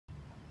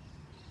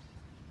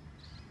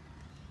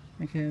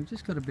Okay, I've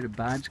just got a bit of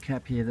barge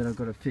cap here that I've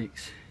got to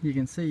fix. You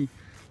can see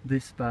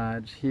this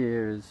barge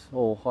here is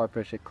all high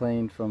pressure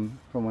cleaned from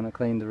when I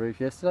cleaned the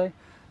roof yesterday.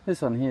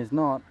 This one here is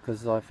not,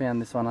 because I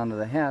found this one under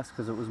the house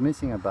because it was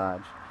missing a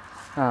barge.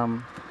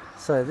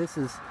 So this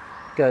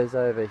goes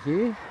over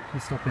here to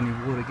stop any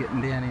water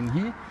getting down in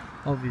here.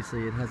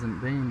 Obviously it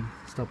hasn't been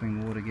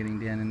stopping water getting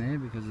down in there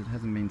because it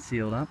hasn't been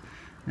sealed up,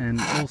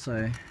 and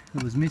also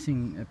it was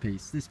missing a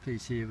piece. This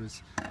piece here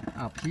was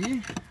up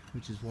here,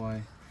 which is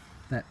why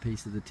that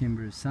piece of the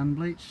timber is sun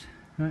bleached,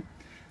 right?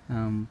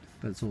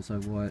 But it's also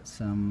why it's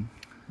going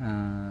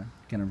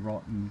to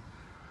rot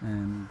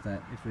and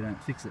that if we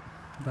don't fix it.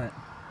 But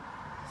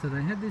so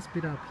they had this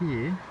bit up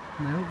here,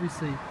 and they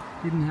obviously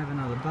didn't have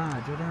another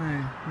barge. I don't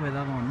know where the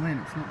other one went.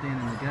 It's not down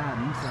in the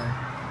garden, so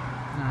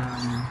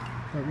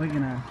but we're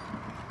going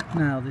to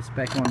nail this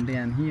back on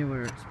down here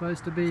where it's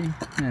supposed to be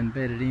and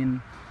bed it in,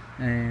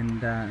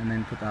 and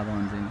then put the other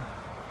ones in.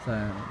 So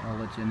I'll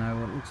let you know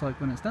what it looks like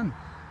when it's done.